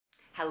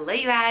Hello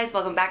you guys,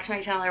 welcome back to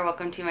my channel, or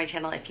welcome to my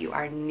channel if you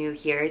are new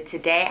here.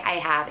 Today I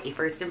have a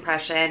first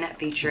impression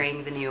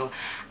featuring the new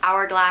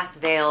Hourglass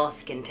Veil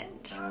Skin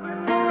Tint. So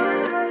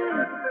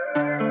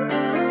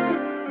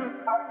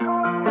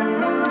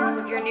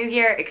if you're new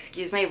here,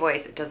 excuse my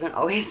voice, it doesn't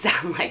always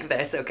sound like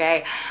this,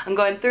 okay? I'm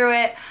going through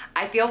it,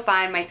 I feel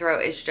fine, my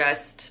throat is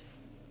just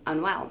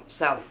unwell.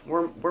 So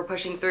we're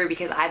pushing through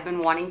because I've been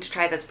wanting to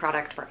try this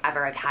product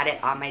forever. I've had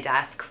it on my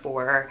desk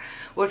for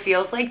what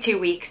feels like 2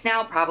 weeks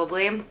now,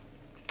 probably.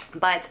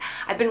 But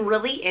I've been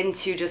really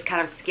into just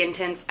kind of skin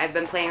tints. I've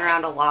been playing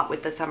around a lot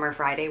with the Summer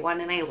Friday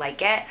one and I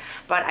like it,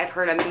 but I've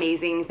heard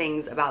amazing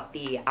things about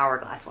the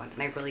Hourglass one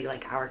and I really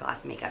like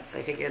Hourglass makeup. So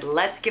I figured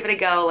let's give it a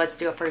go. Let's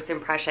do a first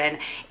impression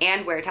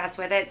and wear test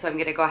with it. So I'm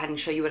gonna go ahead and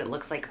show you what it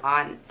looks like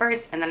on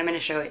first, and then I'm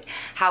gonna show it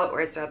how it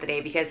wears throughout the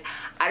day, because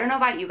I don't know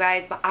about you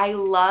guys, but I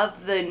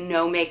love the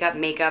no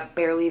makeup,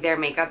 barely there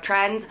makeup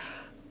trends.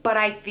 But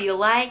I feel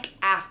like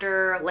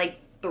after like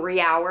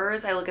 3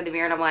 hours, I look in the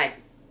mirror and I'm like,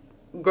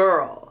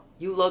 girl,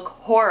 you look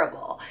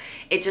horrible.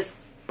 It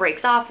just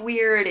breaks off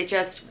weird. It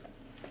just,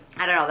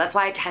 I don't know. That's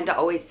why I tend to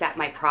always set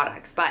my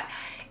products. But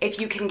if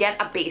you can get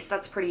a base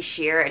that's pretty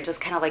sheer and just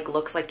kind of like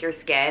looks like your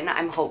skin,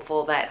 I'm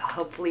hopeful that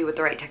hopefully with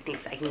the right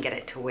techniques, I can get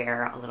it to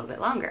wear a little bit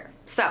longer.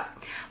 So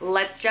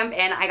let's jump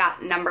in. I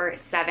got number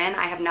 7.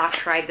 I have not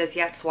tried this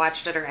yet,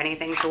 swatched it or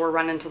anything, so we're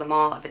running to the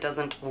mall if it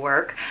doesn't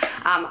work.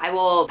 I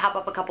will pop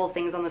up a couple of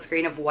things on the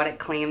screen of what it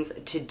claims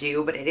to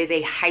do, but it is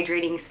a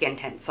hydrating skin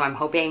tint, so I'm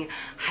hoping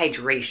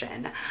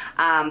hydration.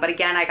 But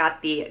again, I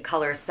got the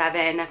color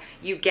 7.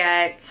 You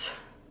get,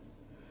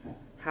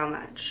 how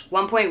much?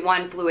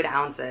 1.1 fluid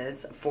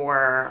ounces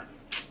for,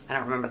 I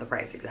don't remember the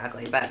price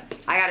exactly, but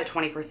I got it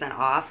 20%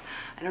 off.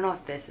 I don't know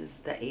if this is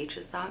the H,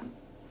 is that?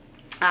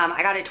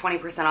 I got it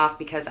 20% off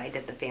because I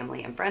did the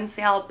family and friends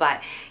sale,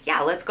 but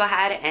yeah, let's go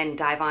ahead and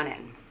dive on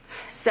in.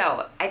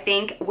 So I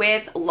think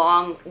with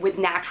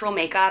natural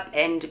makeup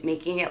and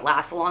making it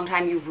last a long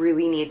time, you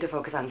really need to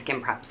focus on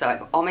skin prep. So I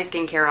have all my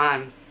skincare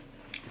on,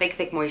 big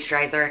thick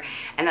moisturizer,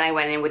 and then I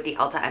went in with the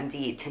Ulta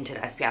MD tinted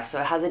SPF.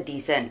 So it has a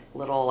decent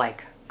little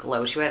like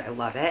glow to it. I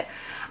love it.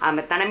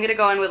 But then I'm gonna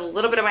go in with a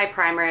little bit of my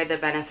primer, the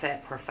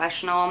Benefit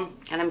Professional,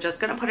 and I'm just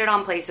gonna put it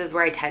on places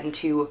where I tend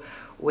to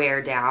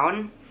wear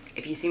down.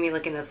 If you see me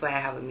looking this way,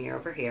 I have a mirror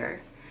over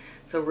here.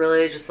 So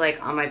really just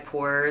like on my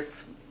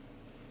pores,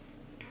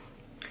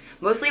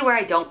 mostly where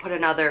I don't put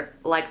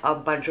like a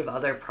bunch of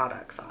other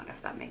products on,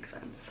 if that makes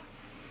sense.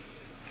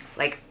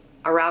 Like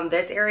around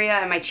this area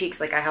and my cheeks,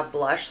 like I have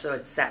blush, so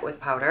it's set with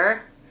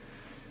powder.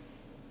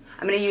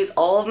 I'm gonna use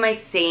all of my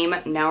same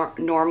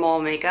normal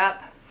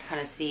makeup,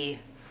 kind of see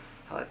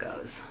how it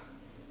goes.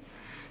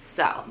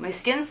 So my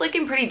skin's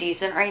looking pretty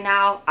decent right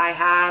now. I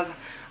have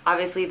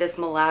obviously this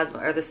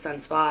melasma or this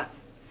sunspot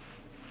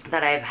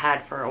that I've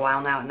had for a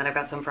while now, and then I've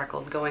got some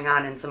freckles going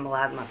on and some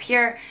melasma up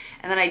here,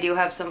 and then I do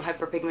have some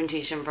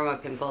hyperpigmentation from a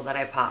pimple that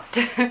I popped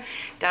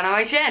down on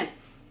my chin.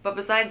 But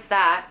besides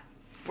that,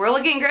 we're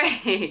looking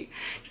great.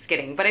 Just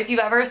kidding. But if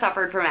you've ever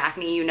suffered from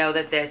acne, you know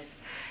that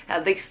this,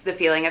 the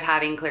feeling of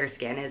having clear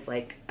skin is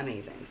like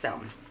amazing. So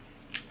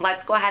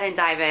let's go ahead and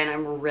dive in.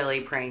 I'm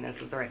really praying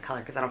this is the right color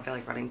because I don't feel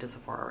like running to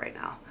Sephora right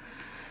now.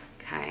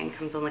 Okay,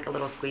 comes in like a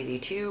little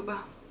squeezy tube.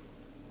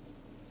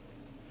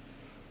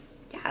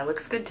 Yeah, it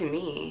looks good to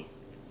me.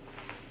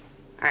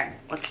 All right,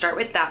 let's start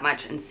with that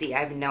much and see. I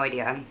have no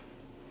idea.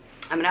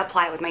 I'm gonna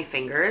apply it with my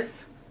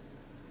fingers.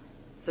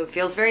 So it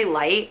feels very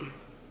light.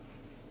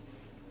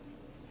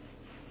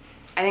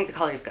 I think the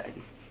color's good.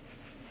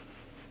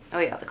 Oh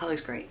yeah, the color's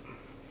great.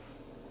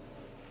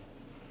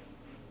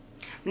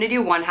 I'm gonna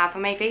do one half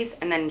of my face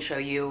and then show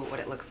you what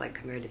it looks like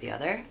compared to the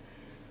other.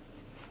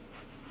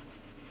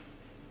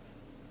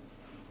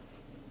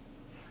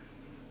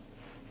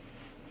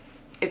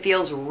 It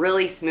feels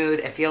really smooth.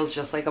 It feels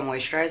just like a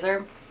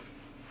moisturizer.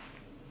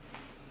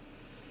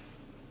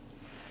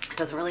 It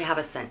doesn't really have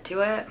a scent to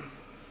it.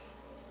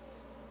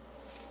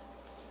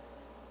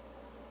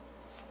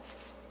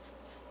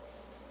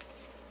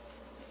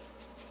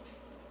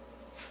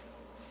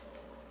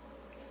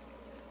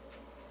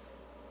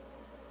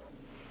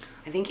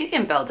 I think you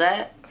can build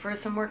it for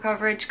some more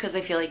coverage because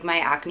I feel like my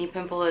acne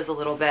pimple is a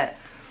little bit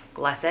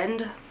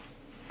lessened.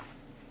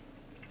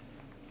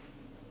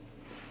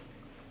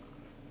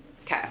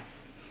 Okay.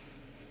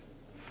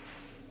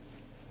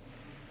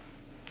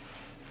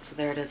 So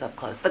there it is up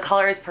close. The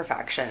color is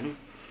perfection.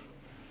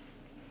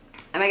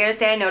 Am I gonna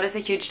say I notice a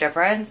huge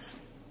difference?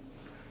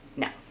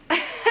 No.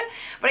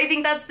 But I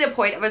think that's the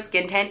point of a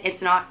skin tint.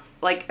 It's not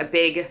like a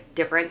big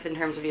difference in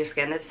terms of your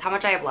skin. This is how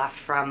much I have left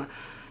from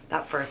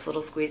that first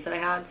little squeeze that I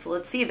had. So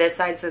let's see this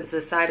side, since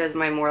this side is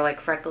my more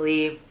like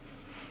freckly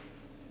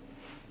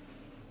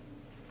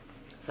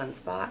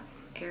sunspot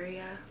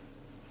area.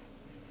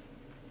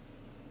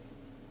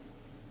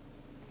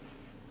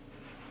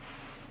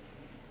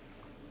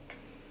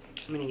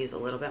 I'm gonna use a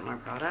little bit more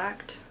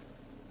product.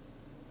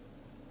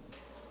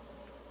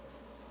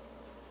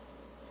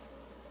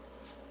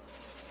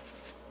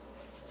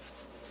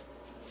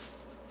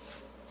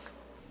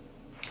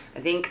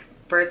 I think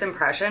first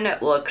impression,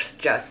 it looks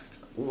just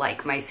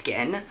like my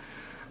skin.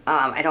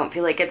 I don't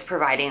feel like it's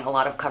providing a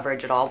lot of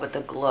coverage at all, but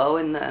the glow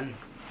and the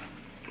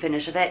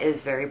finish of it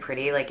is very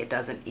pretty. Like, it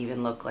doesn't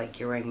even look like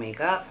you're wearing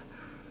makeup,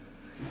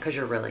 because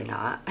you're really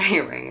not.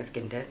 You're wearing a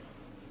skin tint.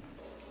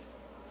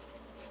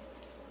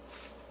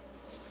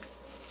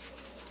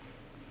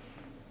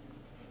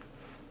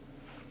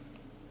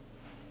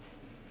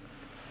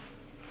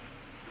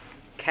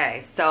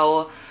 Okay,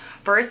 so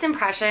first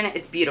impression,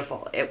 it's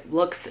beautiful. It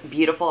looks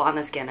beautiful on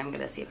the skin. I'm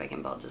gonna see if I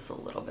can build just a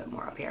little bit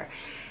more up here.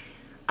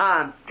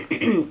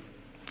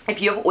 If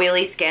you have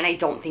oily skin, I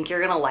don't think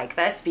you're gonna like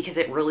this because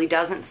it really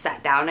doesn't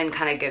set down and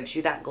kind of gives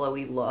you that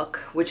glowy look,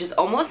 which is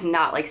almost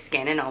not like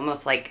skin and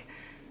almost like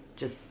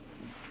just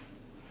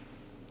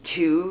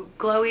too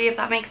glowy, if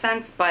that makes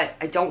sense, but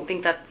I don't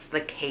think that's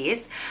the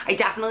case. I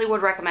definitely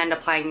would recommend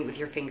applying with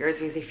your fingers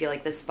because I feel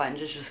like the sponge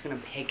is just gonna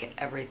pick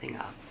everything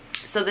up.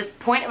 So this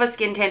point of a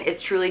skin tint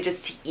is truly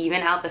just to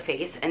even out the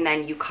face, and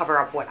then you cover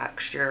up what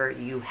extra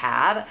you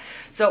have.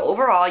 So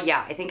overall,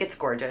 yeah, I think it's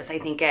gorgeous. I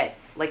think it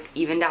like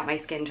evened out my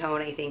skin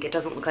tone. I think it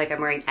doesn't look like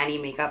I'm wearing any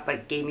makeup, but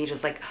it gave me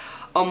just like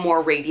a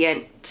more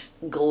radiant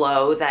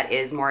glow that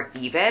is more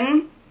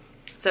even.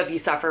 So if you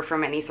suffer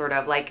from any sort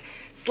of like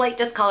slight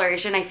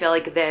discoloration, I feel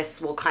like this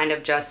will kind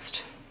of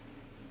just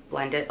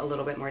blend it a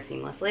little bit more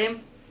seamlessly.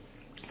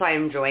 So I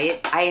enjoy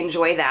it. I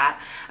enjoy that.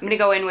 I'm gonna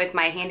go in with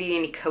my handy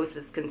dandy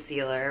Kosas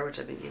concealer, which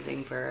I've been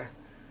using for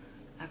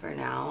ever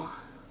now.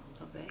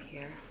 A little bit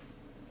here.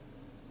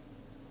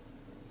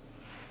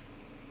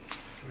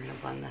 We're gonna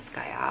blend this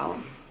guy out.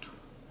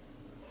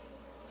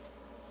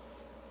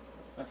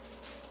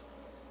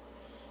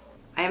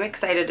 I am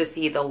excited to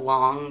see the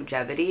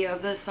longevity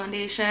of this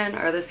foundation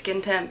or the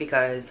skin tint,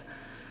 because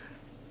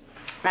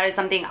that is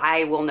something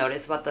I will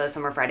notice about the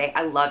Summer Friday.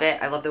 I love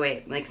it. I love the way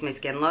it makes my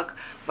skin look,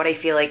 but I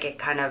feel like it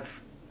kind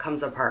of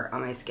comes apart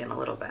on my skin a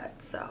little bit.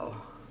 So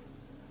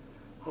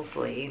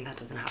hopefully that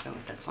doesn't happen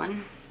with this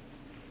one.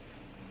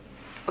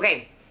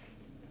 Okay,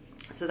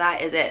 so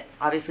that is it.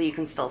 Obviously you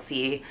can still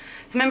see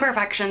some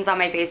imperfections on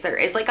my face. There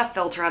is like a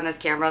filter on this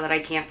camera that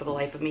I can't for the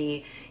life of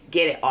me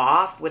get it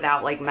off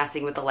without like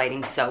messing with the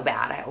lighting so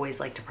bad. I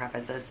always like to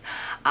preface this,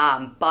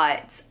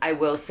 but I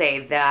will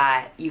say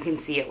that you can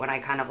see it when I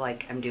kind of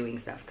like am doing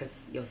stuff,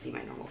 because you'll see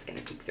my normal skin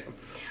peek through.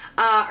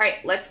 All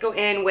right, let's go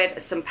in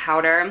with some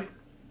powder.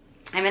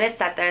 I'm gonna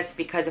set this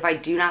because if I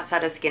do not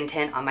set a skin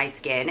tint on my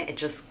skin, it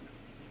just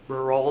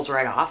rolls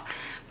right off.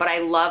 But I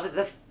love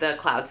the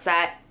Cloud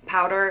Set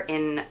powder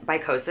by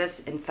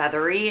Kosas in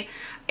Feathery.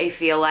 I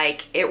feel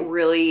like it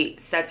really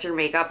sets your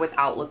makeup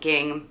without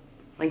looking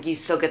like you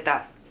still get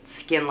that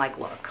skin-like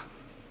look.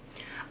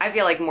 I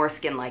feel like more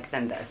skin-like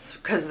than this,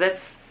 because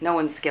this, no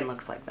one's skin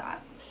looks like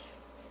that.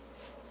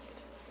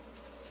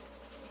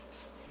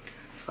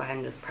 Let's go ahead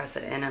and just press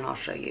it in, and I'll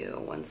show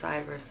you one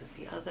side versus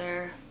the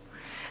other.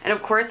 And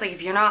of course, like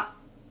if you're not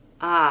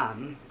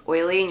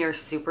oily and you're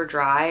super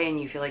dry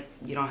and you feel like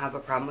you don't have a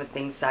problem with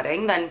things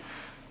setting, then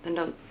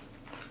don't,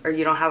 or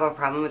you don't have a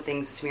problem with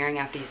things smearing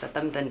after you set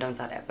them, then don't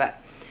set it.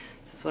 But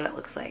this is what it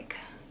looks like.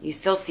 You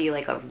still see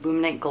like a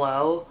luminant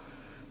glow,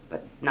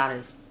 but not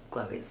as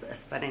glowy as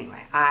this. But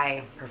anyway,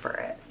 I prefer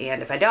it.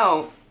 And if I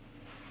don't,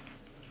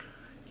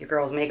 your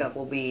girl's makeup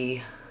will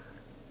be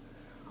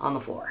on the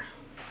floor.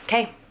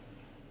 Okay,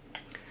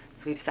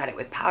 so we've set it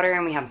with powder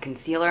and we have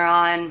concealer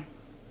on.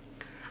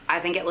 I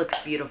think it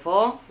looks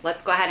beautiful.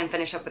 Let's go ahead and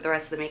finish up with the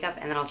rest of the makeup,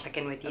 and then I'll check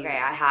in with you. Okay,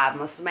 I have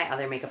most of my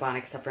other makeup on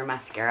except for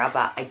mascara,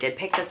 but I did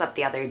pick this up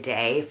the other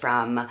day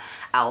from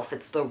e.l.f.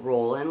 It's the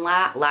Roll-In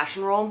Lash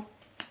and Roll.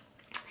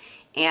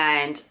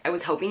 And I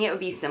was hoping it would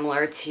be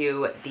similar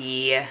to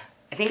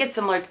I think it's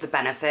similar to the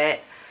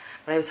Benefit,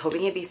 but I was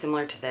hoping it'd be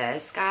similar to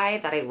this guy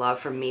that I love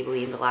from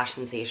Maybelline, the Lash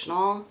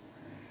Sensational.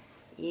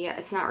 Yeah,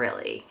 it's not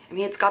really. I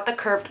mean, it's got the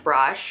curved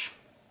brush.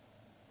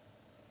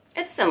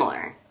 It's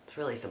similar. It's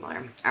really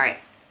similar. All right.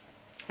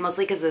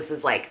 Mostly because this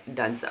is like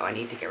done, so I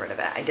need to get rid of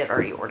it. I did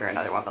already order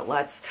another one, but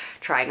let's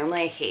try.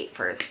 Normally I hate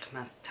first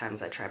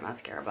times I try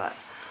mascara, but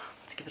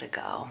let's give it a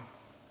go.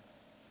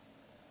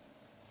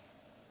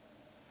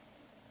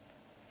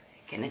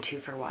 Getting a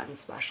 2-for-1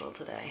 special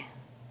today.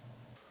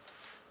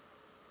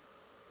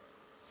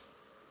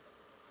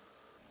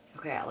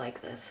 Okay, I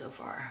like this so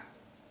far.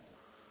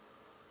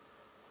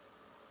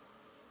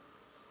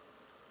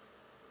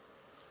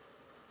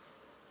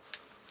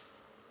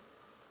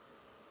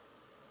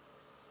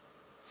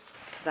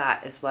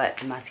 That is what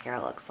the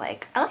mascara looks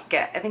like. I like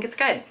it. I think it's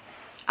good.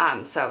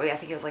 So yeah, I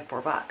think it was like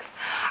 $4. All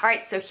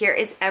right, so here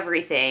is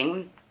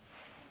everything.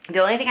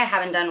 The only thing I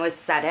haven't done was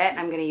set it.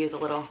 I'm gonna use a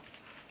little,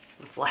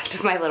 what's left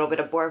of my little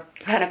bit of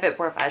Benefit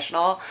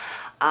Professional.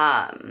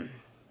 I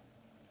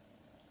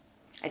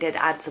did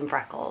add some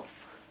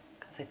freckles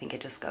because I think it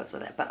just goes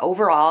with it. But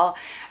overall,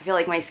 I feel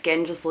like my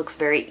skin just looks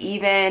very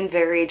even,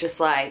 very just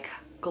like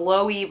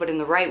glowy, but in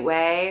the right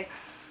way.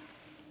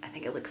 I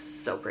think it looks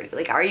so pretty.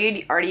 Like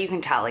already you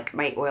can tell like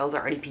my oils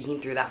are already peeking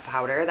through that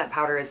powder. That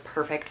powder is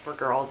perfect for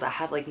girls that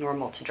have like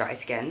normal to dry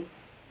skin.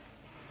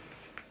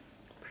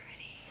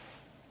 Pretty.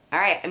 All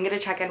right, I'm gonna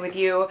check in with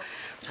you. What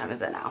time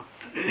is it now?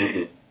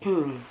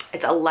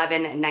 It's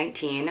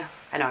 11:19.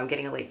 I know I'm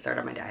getting a late start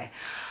on my day.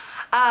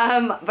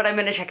 But I'm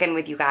gonna check in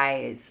with you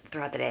guys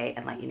throughout the day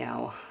and let you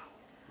know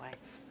what.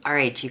 All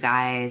right, you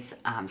guys,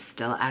 I'm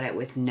still at it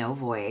with no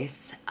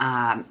voice.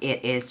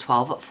 It is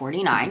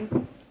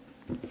 12:49.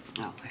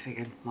 Oh, I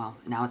figured, well,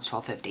 now it's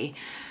 12:50.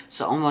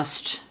 So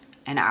almost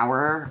an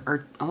hour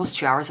or almost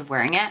 2 hours of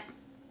wearing it.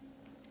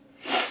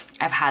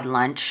 I've had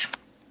lunch.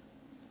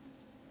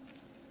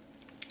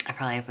 I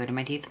probably have food in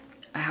my teeth.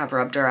 I have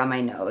rubbed around my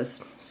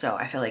nose, so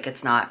I feel like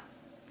it's not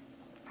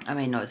on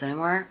my nose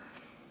anymore.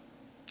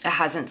 It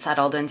hasn't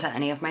settled into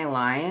any of my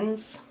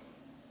lines.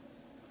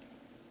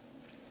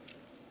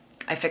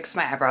 I fixed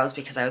my eyebrows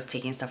because I was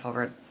taking stuff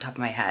over the top of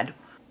my head.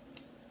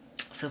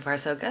 So far,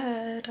 so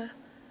good.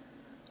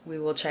 We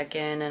will check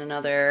in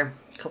another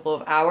couple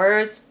of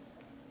hours.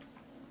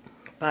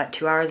 But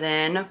 2 hours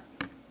in,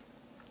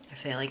 I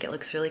feel like it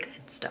looks really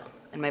good still.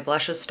 And my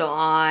blush is still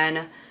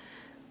on.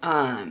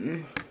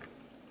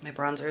 My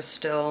bronzer is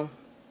still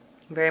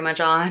very much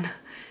on.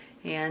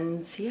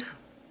 And yeah,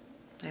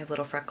 I have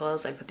little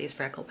freckles. I put these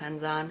freckle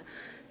pens on.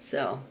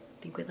 So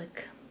I think we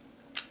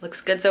looks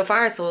good so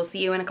far. So we'll see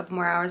you in a couple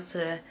more hours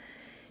to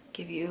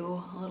give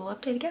you a little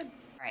update again.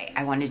 All right,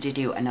 I wanted to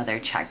do another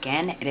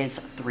check-in. It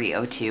is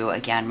 3:02.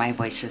 Again, my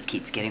voice just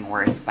keeps getting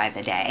worse by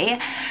the day,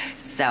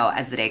 so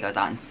as the day goes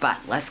on. But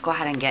let's go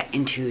ahead and get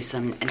into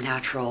some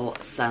natural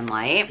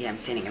sunlight. Yeah, I'm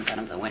standing in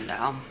front of the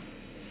window.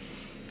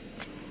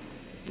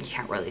 You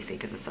can't really see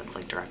because the sun's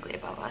like directly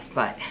above us,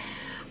 but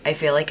I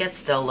feel like it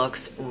still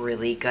looks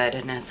really good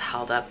and has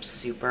held up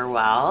super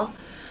well.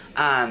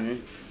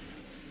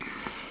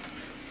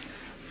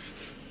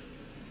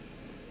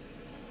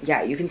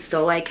 Yeah, you can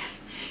still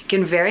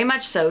can very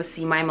much so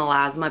see my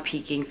melasma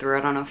peeking through.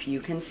 I don't know if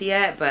you can see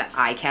it, but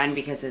I can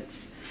because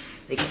it's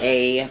like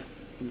I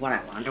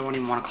don't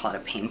even want to call it a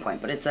pain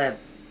point, but it's a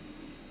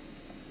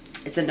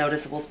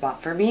noticeable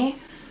spot for me.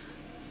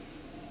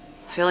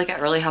 I feel like it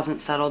really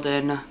hasn't settled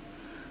in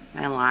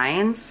my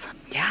lines.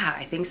 Yeah,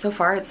 I think so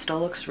far it still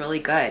looks really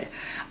good.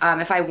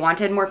 If I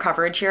wanted more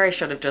coverage here, I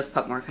should have just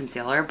put more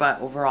concealer,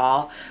 but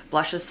overall,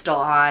 blush is still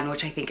on,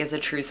 which I think is a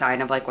true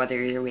sign of whether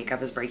your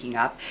makeup is breaking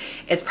up.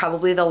 It's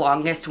probably the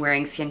longest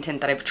wearing skin tint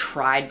that I've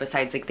tried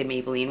besides the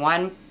Maybelline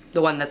one.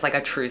 The one that's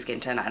a true skin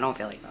tint. I don't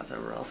feel like that's a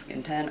real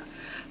skin tint,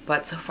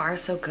 but so far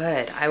so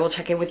good. I will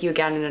check in with you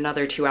again in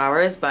another 2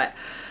 hours, but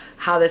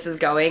how this is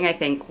going, I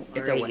think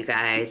it's a win. You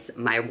guys,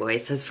 my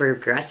voice has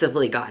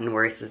progressively gotten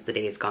worse as the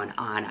day's gone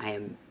on. I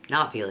am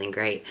not feeling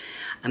great.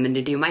 I'm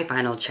gonna do my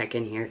final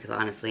check-in here because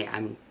honestly,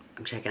 I'm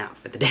checking out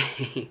for the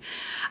day.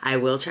 I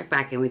will check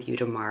back in with you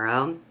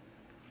tomorrow,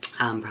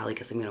 probably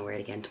because I'm gonna wear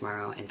it again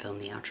tomorrow and film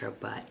the outro,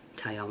 but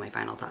tell you all my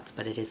final thoughts.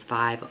 But it is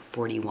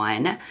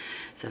 5:41,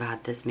 so I've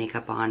had this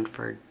makeup on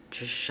for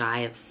just shy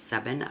of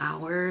 7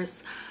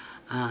 hours,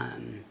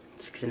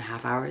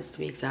 6.5 hours to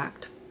be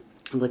exact.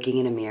 Looking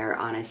in a mirror,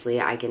 honestly,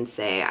 I can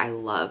say I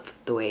love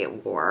the way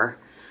it wore.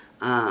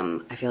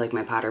 I feel like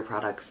my powder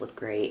products look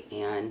great,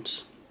 and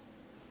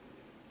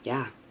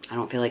yeah, I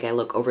don't feel like I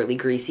look overly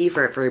greasy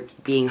for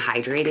being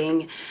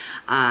hydrating.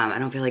 I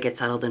don't feel like it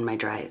settled in my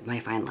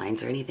fine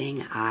lines or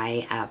anything.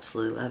 I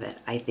absolutely love it.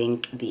 I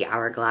think the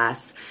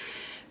Hourglass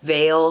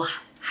Veil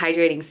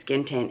Hydrating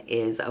Skin Tint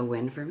is a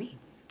win for me.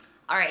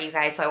 All right, you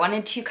guys, so I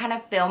wanted to kind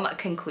of film a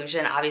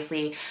conclusion.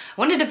 Obviously, I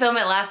wanted to film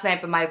it last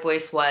night, but my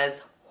voice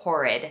was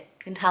horrid.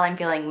 You can tell I'm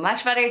feeling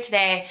much better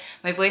today.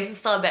 My voice is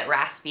still a bit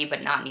raspy,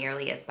 but not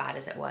nearly as bad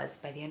as it was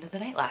by the end of the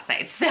night last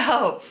night.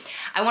 So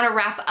I want to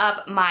wrap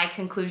up my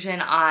conclusion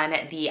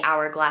on the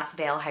Hourglass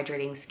Veil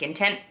Hydrating Skin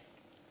Tint.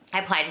 I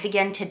applied it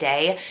again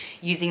today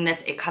using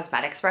this IT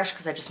Cosmetics brush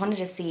because I just wanted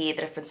to see the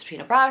difference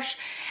between a brush.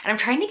 And I'm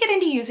trying to get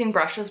into using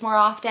brushes more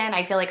often.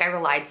 I feel like I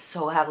relied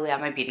so heavily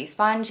on my beauty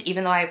sponge,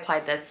 even though I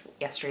applied this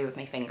yesterday with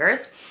my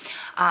fingers.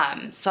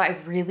 So I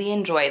really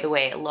enjoy the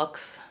way it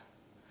looks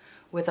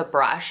with a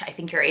brush. I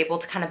think you're able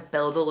to kind of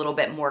build a little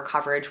bit more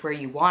coverage where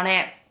you want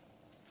it.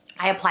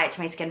 I apply it to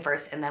my skin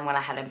first and then went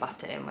ahead and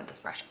buffed it in with this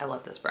brush. I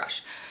love this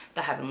brush,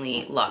 the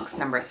Heavenly Luxe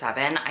number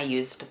 7. I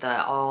used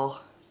the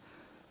all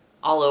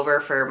over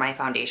for my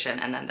foundation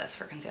and then this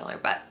for concealer,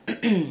 but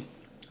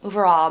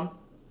overall,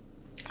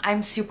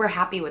 I'm super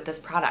happy with this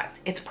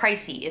product. It's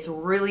pricey, it's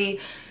really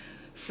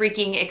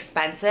freaking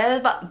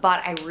expensive, but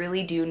I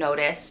really do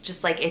notice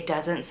just it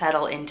doesn't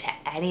settle into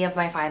any of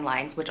my fine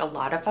lines, which a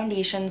lot of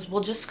foundations will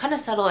just kind of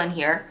settle in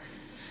here,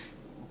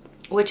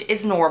 which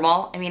is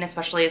normal. I mean,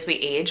 especially as we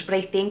age, but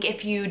I think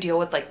if you deal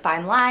with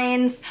fine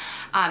lines,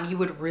 you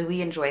would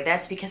really enjoy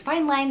this because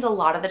fine lines a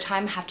lot of the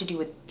time have to do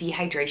with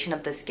dehydration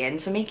of the skin.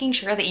 So making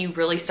sure that you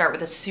really start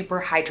with a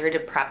super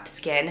hydrated prepped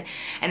skin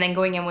and then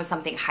going in with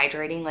something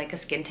hydrating like a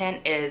skin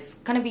tint is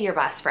gonna be your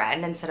best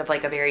friend instead of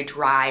a very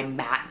dry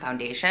matte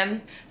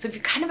foundation. So if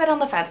you've kind of been on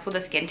the fence with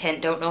a skin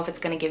tint, don't know if it's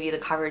gonna give you the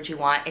coverage you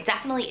want, it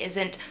definitely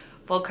isn't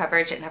full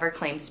coverage. It never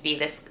claims to be.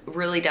 This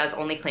really does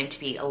only claim to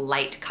be a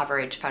light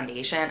coverage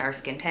foundation or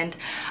skin tint.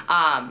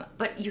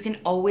 But you can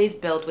always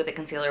build with a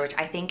concealer, which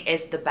I think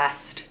is the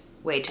best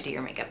way to do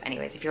your makeup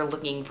anyways. If you're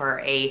looking for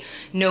a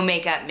no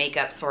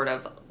makeup sort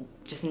of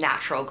just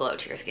natural glow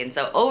to your skin.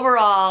 So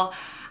overall,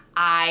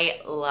 I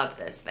love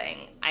this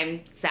thing.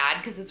 I'm sad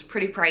because it's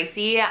pretty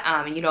pricey.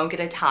 You don't get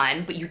a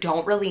ton, but you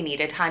don't really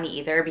need a ton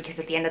either, because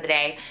at the end of the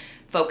day,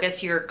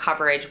 focus your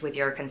coverage with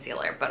your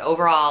concealer. But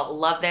overall,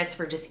 love this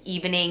for just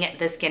evening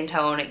the skin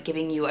tone,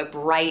 giving you a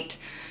bright,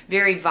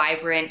 very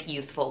vibrant,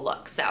 youthful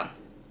look. So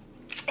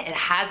it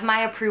has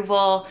my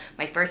approval.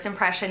 My first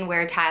impression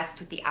wear test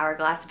with the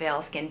Hourglass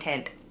Veil Skin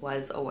Tint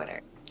was a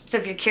winner. So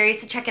if you're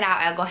curious to check it out,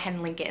 I'll go ahead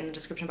and link it in the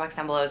description box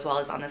down below, as well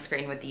as on the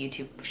screen with the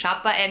YouTube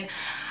shop button.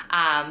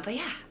 But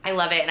yeah, I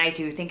love it, and I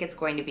do think it's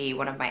going to be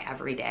one of my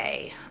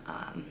everyday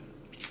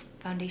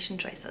foundation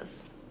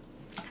choices.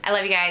 I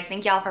love you guys.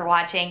 Thank y'all for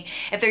watching.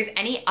 If there's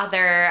any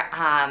other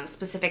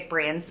specific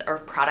brands or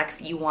products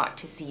that you want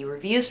to see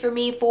reviews for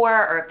me for,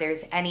 or if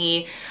there's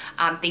any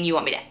thing you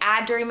want me to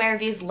add during my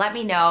reviews, let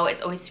me know.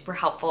 It's always super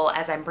helpful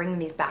as I'm bringing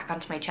these back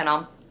onto my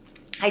channel.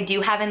 I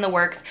do have in the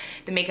works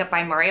the Makeup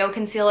by Mario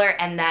concealer,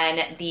 and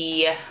then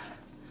the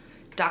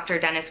Dr.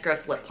 Dennis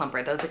Gross Lip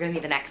Plumper. Those are going to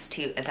be the next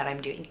two that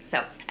I'm doing.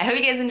 So I hope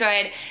you guys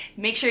enjoyed.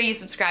 Make sure you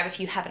subscribe if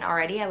you haven't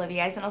already. I love you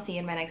guys, and I'll see you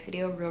in my next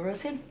video real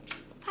soon.